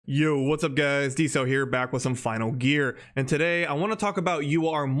Yo, what's up guys? d-cell here, back with some final gear, and today I want to talk about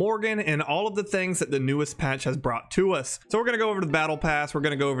UR Morgan and all of the things that the newest patch has brought to us. So we're going to go over the battle pass, we're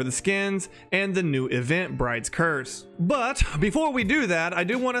going to go over the skins, and the new event, Bride's Curse. But before we do that, I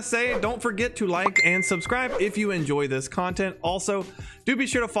do want to say don't forget to like and subscribe if you enjoy this content. Also, do be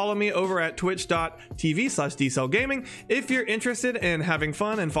sure to follow me over at twitch.tv/d-cellgaming if you're interested in having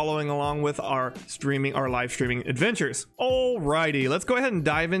fun and following along with our live streaming adventures. Alrighty, let's go ahead and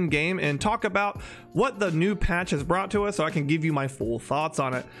dive in game and talk about what the new patch has brought to us so I can give you my full thoughts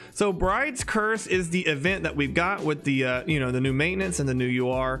on it. So Bride's Curse is the event that we've got with the the new maintenance and the new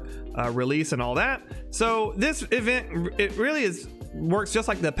UR release and all that. So this event, it really works just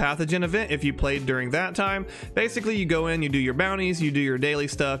like the pathogen event if you played during that time. Basically, you go in, you do your bounties, you do your daily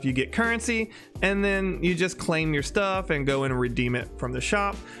stuff, you get currency, and then you just claim your stuff and go in and redeem it from the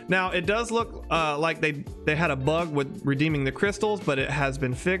shop. Now it does look like they had a bug with redeeming the crystals, but it has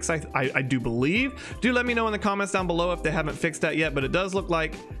been fixed, I do believe. Do let me know in the comments down below if they haven't fixed that yet, but it does look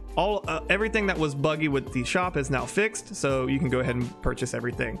like everything that was buggy with the shop is now fixed, so you can go ahead and purchase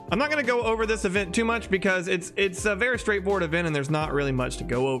everything. I'm not going to go over this event too much because it's a very straightforward event and there's not really much to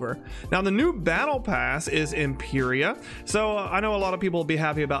go over. Now the new battle pass is Imperia, so I know a lot of people will be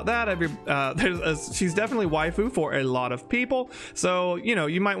happy about that. She's definitely waifu for a lot of people, so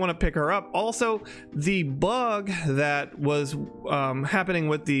you might want to pick her up. Also, the bug that was happening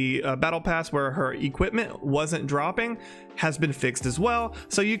with the battle pass where her equipment wasn't dropping has been fixed as well,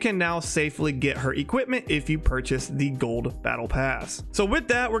 so you can now safely get her equipment if you purchase the gold battle pass. So with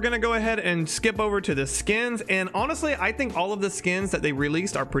that, we're gonna go ahead and skip over to the skins, and honestly I think all of the skins that they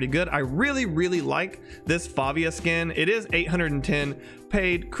released are pretty good. I really like this Favia skin. It is 810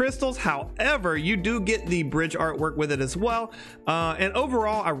 paid crystals, however you do get the bridge artwork with it as well, and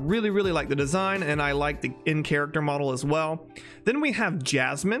overall I really like the design, and I like the in-character model as well. Then we have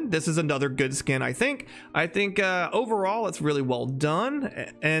Jasmine. This is another good skin. I think overall it's really well done,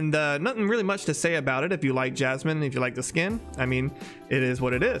 and nothing really much to say about it. If you like Jasmine, if you like the skin, I mean, it is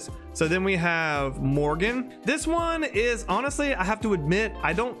what it is. So then we have Morgan. This one is, honestly, I have to admit,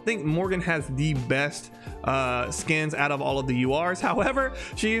 I don't think Morgan has the best skins out of all of the URs. However,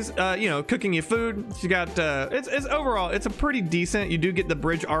 she's cooking you food. She got it's overall it's a pretty decent. You do get the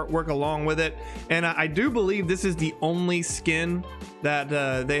bridge artwork along with it, and I do believe this is the only skin that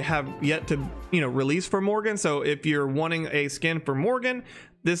they have yet to release for Morgan. So if you're wanting a skin for Morgan,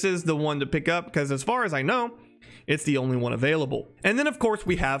 this is the one to pick up, because as far as I know, it's the only one available. And then of course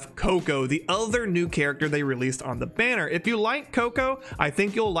we have Coco, the other new character they released on the banner. If you like Coco, I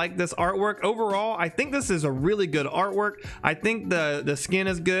think you'll like this artwork. Overall, I think this is a really good artwork. I think the skin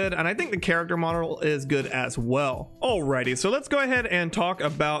is good, and I think the character model is good as well. Alrighty, so let's go ahead and talk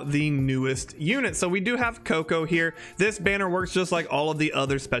about the newest unit. So we do have Coco here. This banner works just like all of the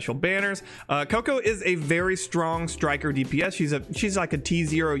other special banners. Coco is a very strong striker DPS. She's like a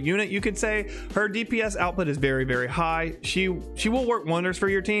T0 unit, you could say. Her DPS output is very high. She will work wonders for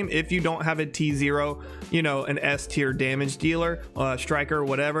your team if you don't have a T0, an S tier damage dealer, striker,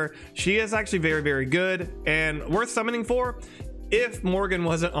 whatever. She is actually very good and worth summoning for if Morgan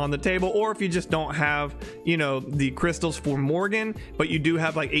wasn't on the table, or if you just don't have the crystals for Morgan, but you do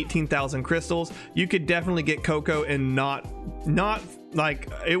have like 18,000 crystals. You could definitely get Coco and not like,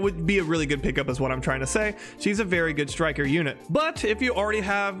 it would be a really good pickup is what I'm trying to say. She's a very good striker unit. But if you already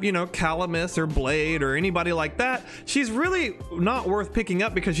have Calamus or Blade or anybody like that, she's really not worth picking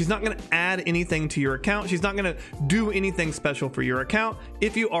up, because she's not going to add anything to your account. She's not going to do anything special for your account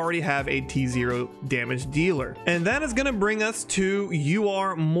if you already have a T0 damage dealer. And that is going to bring us to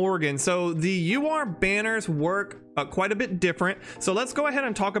UR Morgan. So the UR banners work quite a bit different, so let's go ahead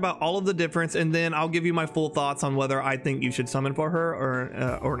and talk about all of the difference, and then I'll give you my full thoughts on whether I think you should summon for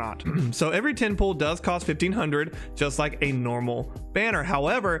her or not. So every 10 pull does cost 1,500, just like a normal banner.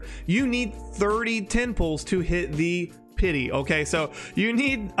 However, you need 30 10 pulls to hit the pity. Okay, so you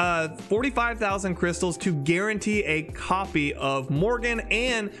need 45,000 crystals to guarantee a copy of Morgan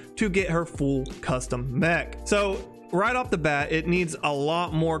and to get her full custom mech. So right off the bat, it needs a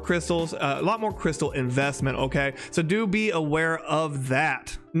lot more crystals, a lot more crystal investment. Okay, so do be aware of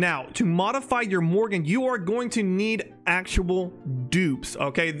that. Now, to modify your Morgan, you are going to need actual dupes.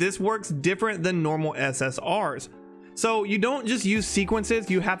 Okay, this works different than normal SSRs. So you don't just use sequences,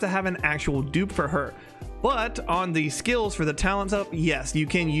 you have to have an actual dupe for her. But on the skills for the talents up, yes, you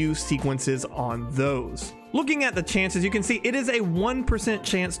can use sequences on those. Looking at the chances, you can see it is a 1%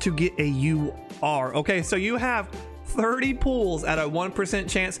 chance to get a UR. Okay, so you have 30 pulls at a 1%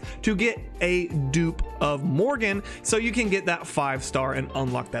 chance to get a dupe of Morgan, so you can get that 5-star and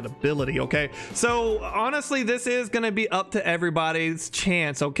unlock that ability. Okay, so honestly, this is going to be up to everybody's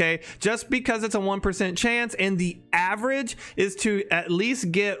chance. Okay, just because it's a 1% chance and the average is to at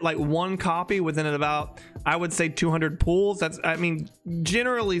least get like 1 copy within about, I would say, 200 pulls. That's, I mean,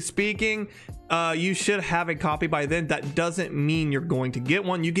 generally speaking, you should have a copy by then. That doesn't mean you're going to get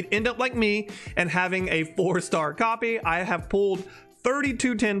one. You could end up like me and having a 4-star copy. I have pulled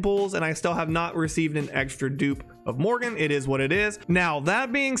 32 10 pulls and I still have not received an extra dupe of Morgan. It is what it is. Now,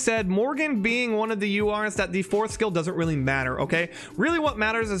 that being said, Morgan being one of the URs, that the 4th skill doesn't really matter. Okay, really what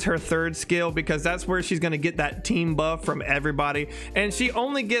matters is her 3rd skill, because that's where she's going to get that team buff from everybody, and she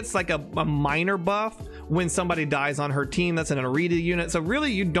only gets like a minor buff when somebody dies on her team that's an Arita unit. So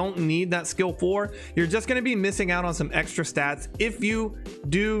really, you don't need that skill 4. You're just going to be missing out on some extra stats if you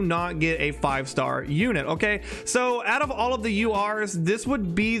do not get a 5-star unit. Okay, so out of all of the URs, this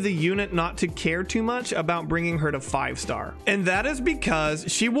would be the unit not to care too much about bringing her to 5-star, and that is because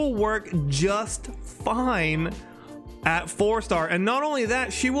she will work just fine at 4-star. And not only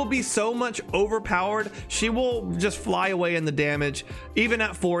that, she will be so much overpowered, she will just fly away in the damage. Even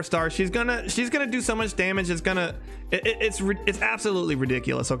at 4-star, she's gonna do so much damage. It's absolutely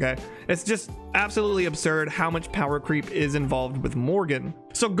ridiculous. Okay, it's just absolutely absurd how much power creep is involved with Morgan.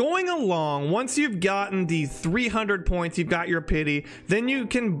 So going along, once you've gotten the 300 points, you've got your pity, then you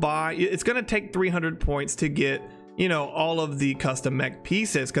can buy, it's going to take 300 points to get, you know, all of the custom mech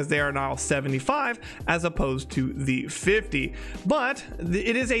pieces, because they are now 75 as opposed to the 50. But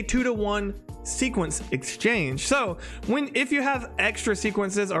it is a 2-to-1 sequence exchange. So if you have extra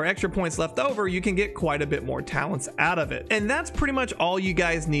sequences or extra points left over, you can get quite a bit more talents out of it. And that's pretty much all you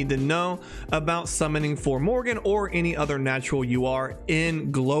guys need to know about summoning for Morgan or any other natural UR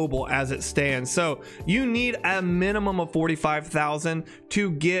in global as it stands. So you need a minimum of 45,000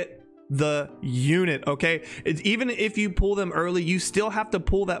 to get the unit. Okay, even if you pull them early, you still have to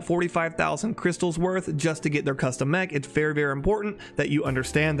pull that 45,000 crystals worth just to get their custom mech. It's very, very important that you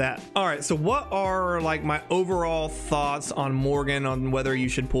understand that. All right, so what are like my overall thoughts on Morgan, on whether you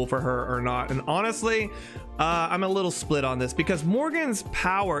should pull for her or not? And honestly, I'm a little split on this, because Morgan's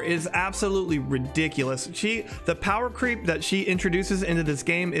power is absolutely ridiculous. The power creep that she introduces into this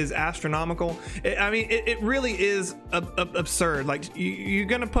game is astronomical. It really is absurd. Like, you're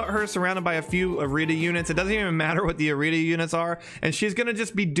gonna put her surrounded by a few Arita units. It doesn't even matter what the Arita units are, and she's gonna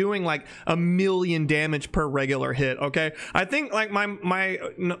just be doing like 1,000,000 damage per regular hit. Okay, I think like my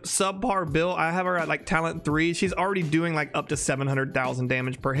subpar build, I have her at like talent 3. She's already doing like up to 700,000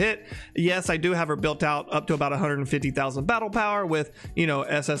 damage per hit. Yes, I do have her built out up to about 150,000 battle power with, you know,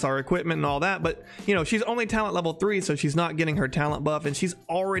 SSR equipment and all that, but you know, she's only talent level 3, so she's not getting her talent buff, and she's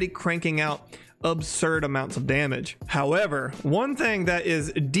already cranking out absurd amounts of damage. However, one thing that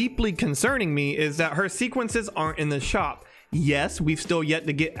is deeply concerning me is that her sequences aren't in the shop. Yes, we've still yet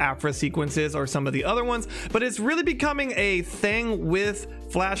to get Afra sequences or some of the other ones, but it's really becoming a thing with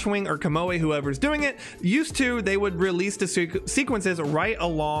Flashwing or Kamoe, whoever's doing it. Used to, they would release the sequences right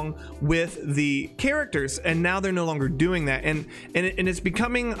along with the characters, and now they're no longer doing that, and it's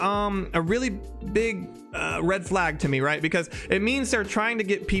becoming a really big red flag to me, right? Because it means they're trying to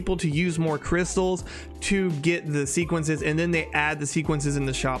get people to use more crystals to get the sequences, and then they add the sequences in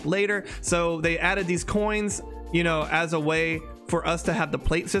the shop later. So they added these coins, you know, as a way for us to have the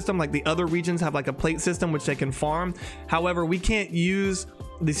plate system. Like the other regions have like a plate system which they can farm. However, we can't use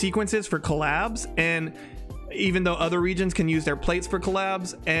the sequences for collabs, and even though other regions can use their plates for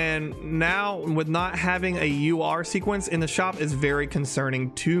collabs, and now with not having a UR sequence in the shop is very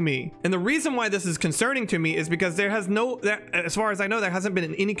concerning to me. And the reason why this is concerning to me is because as far as I know, there hasn't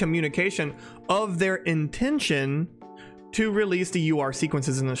been any communication of their intention to release the UR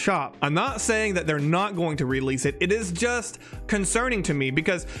sequences in the shop. I'm not saying that they're not going to release it. It is just concerning to me,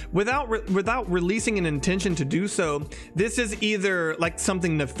 because without releasing an intention to do so, this is either like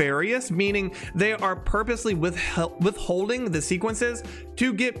something nefarious, meaning they are purposely withholding the sequences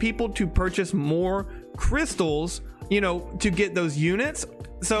to get people to purchase more crystals, you know, to get those units.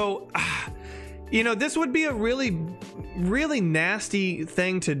 So you know, this would be a really nasty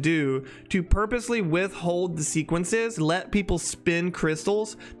thing to do, to purposely withhold the sequences, let people spin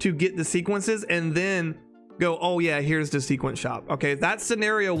crystals to get the sequences, and then go, oh yeah, here's the sequence shop. Okay, that's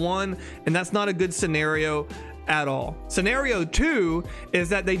scenario 1, and that's not a good scenario at all. Scenario 2 is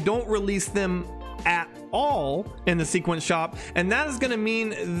that they don't release them at all in the sequence shop, and that is going to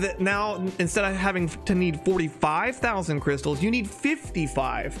mean that now, instead of having to need 45,000 crystals, you need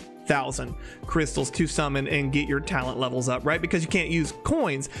 55,000 10,000 crystals to summon and get your talent levels up, right? Because you can't use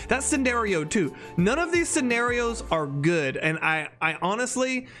coins. That's scenario 2. None of these scenarios are good, and I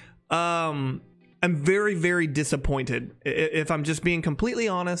honestly I'm very, very disappointed. If I'm just being completely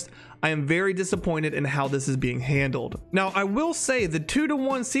honest, I am very disappointed in how this is being handled. Now, I will say the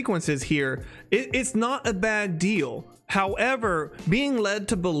 2-to-1 sequences here, it's not a bad deal. However, being led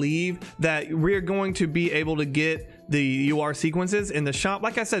to believe that we're going to be able to get the UR sequences in the shop,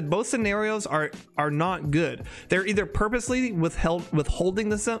 like I said, both scenarios are not good. They're either purposely withholding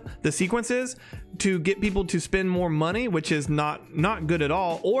the sequences to get people to spend more money, which is not good at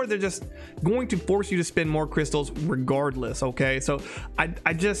all, or they're just going to force you to spend more crystals regardless. Okay, so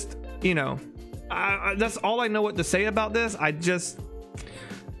I just, you know, that's all I know what to say about this. I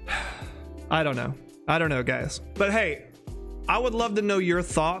don't know, guys. But hey, I would love to know your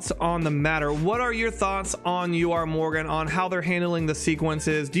thoughts on the matter. What are your thoughts on UR Morgan, on how they're handling the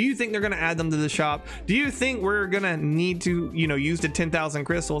sequences? Do you think they're going to add them to the shop? Do you think we're going to need to, you know, use the 10,000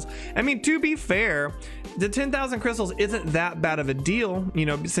 crystals? I mean, to be fair, the 10,000 crystals isn't that bad of a deal, you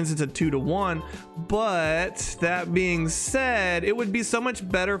know, since it's a 2-to-1. But that being said, it would be so much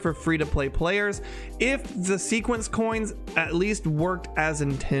better for free-to-play players if the sequence coins at least worked as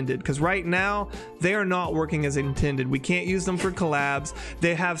intended, because right now they are not working as intended. We can't use them for collabs.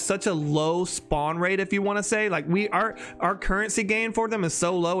 They have such a low spawn rate, if you want to say, like our currency gain for them is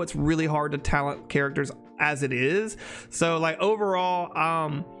so low, it's really hard to talent characters as it is. So like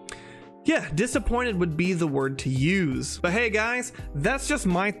overall, yeah, disappointed would be the word to use. But hey guys, that's just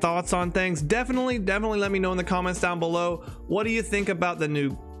my thoughts on things. Definitely let me know in the comments down below, what do you think about the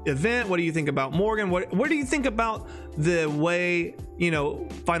new event? What do you think about Morgan? What do you think about the way, you know,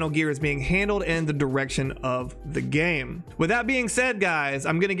 Final Gear is being handled and the direction of the game? With that being said, guys,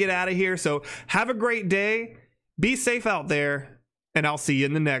 I'm gonna get out of here, so have a great day, be safe out there, and I'll see you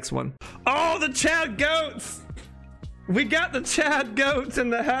in the next one. Oh, the Chad goats! We got the Chad goats in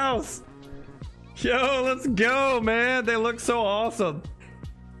the house. Yo, let's go, man. They look so awesome.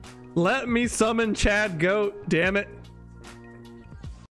 Let me summon Chad goat, damn it.